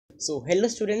So, hello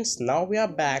students, now we are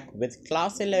back with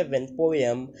class 11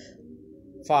 poem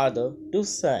Father to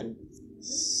Son.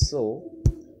 So,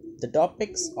 the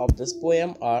topics of this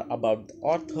poem are about the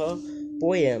author,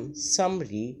 poem,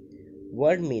 summary,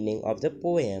 word meaning of the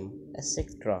poem,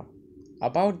 etc.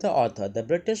 About the author, the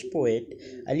British poet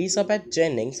Elizabeth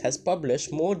Jennings has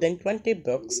published more than 20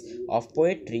 books of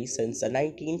poetry since the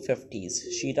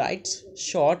 1950s. She writes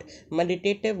short,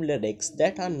 meditative lyrics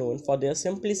that are known for their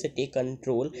simplicity,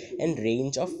 control, and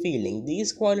range of feeling.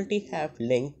 These qualities have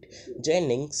linked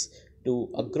Jennings to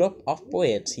a group of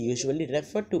poets usually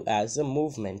referred to as the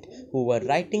movement who were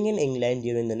writing in England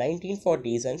during the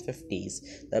 1940s and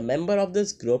 50s. The member of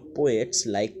this group, poets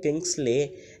like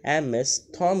Kingsley Amis,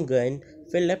 Tom Gunn,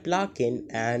 Philip Larkin,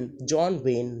 and John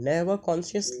Wayne, never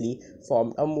consciously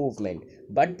formed a movement,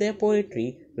 but their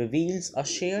poetry reveals a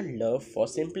shared love for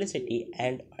simplicity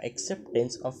and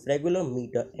acceptance of regular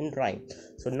meter and rhyme.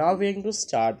 So now we're going to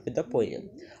start with the poem.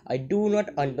 I do not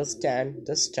understand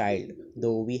this child,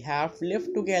 though we have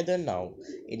lived together now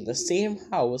in the same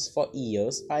house for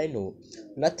years. I know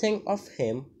nothing of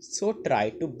him, so try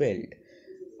to build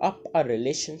up a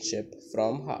relationship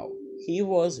from how he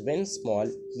was when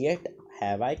small, yet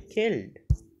have I killed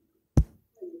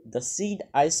the seed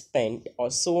I spent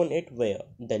or sown it where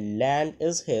the land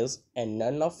is his and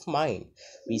none of mine.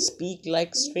 We speak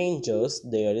like strangers,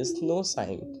 there is no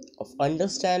sign of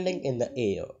understanding in the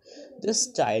air.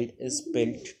 This child is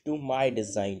built to my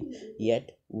design,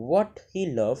 yet what he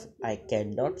loves I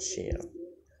cannot share.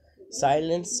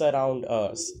 Silence surround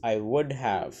us, I would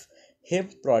have him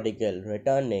prodigal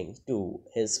returning to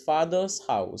his father's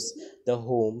house, the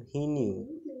home he knew,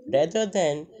 rather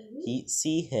than he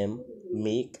see him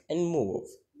make and move.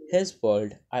 His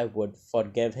world I would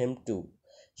forgive him too,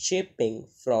 shaping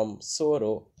from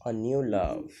sorrow a new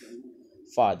love.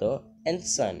 Father and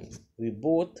son, we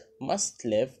both must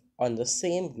live on the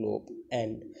same globe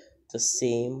and the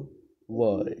same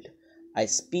world. I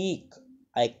speak,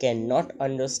 I cannot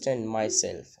understand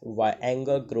myself why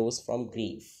anger grows from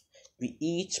grief. We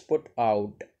each put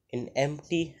out an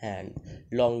empty hand,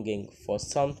 longing for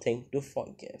something to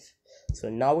forgive. So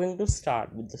now we're going to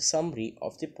start with the summary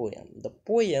of the poem. The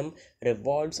poem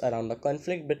revolves around a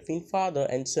conflict between father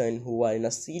and son who are in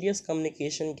a serious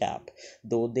communication gap.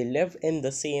 Though they live in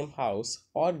the same house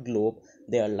or globe,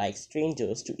 they are like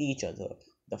strangers to each other.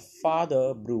 The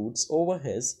father broods over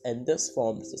his, and this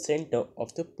forms the center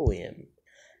of the poem.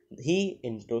 He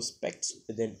introspects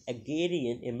with an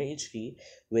agrarian imagery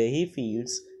where he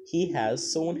feels he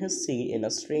has sown his seed in a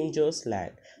stranger's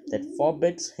land that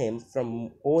forbids him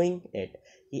from owing it.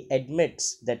 He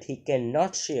admits that he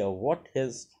cannot share what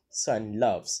his son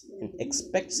loves and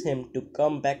expects him to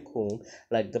come back home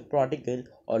like the prodigal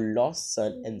or lost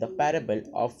son in the parable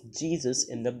of Jesus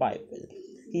in the Bible.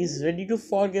 He is ready to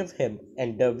forgive him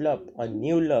and develop a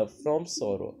new love from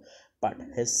sorrow, but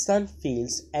his son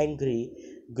feels angry,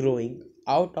 growing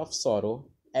out of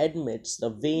sorrow amidst the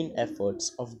vain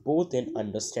efforts of both in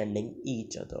understanding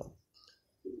each other.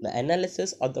 The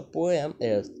analysis of the poem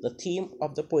is the theme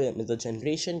of the poem is the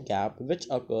generation gap, which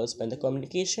occurs when the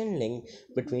communication link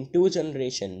between two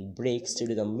generations breaks due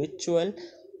to the mutual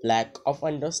lack of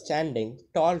understanding,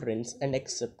 tolerance, and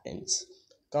acceptance.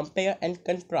 Compare and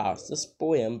contrast this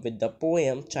poem with the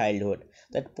poem Childhood.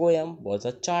 That poem was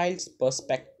a child's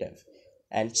perspective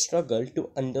and struggle to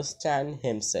understand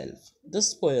himself.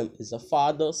 This poem is a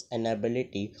father's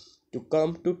inability to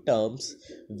come to terms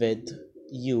with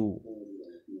you,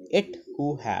 it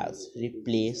who has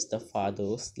replaced the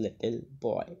father's little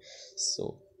boy.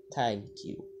 So, thank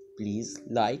you. Please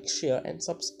like, share, and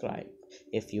subscribe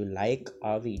if you like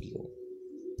our video.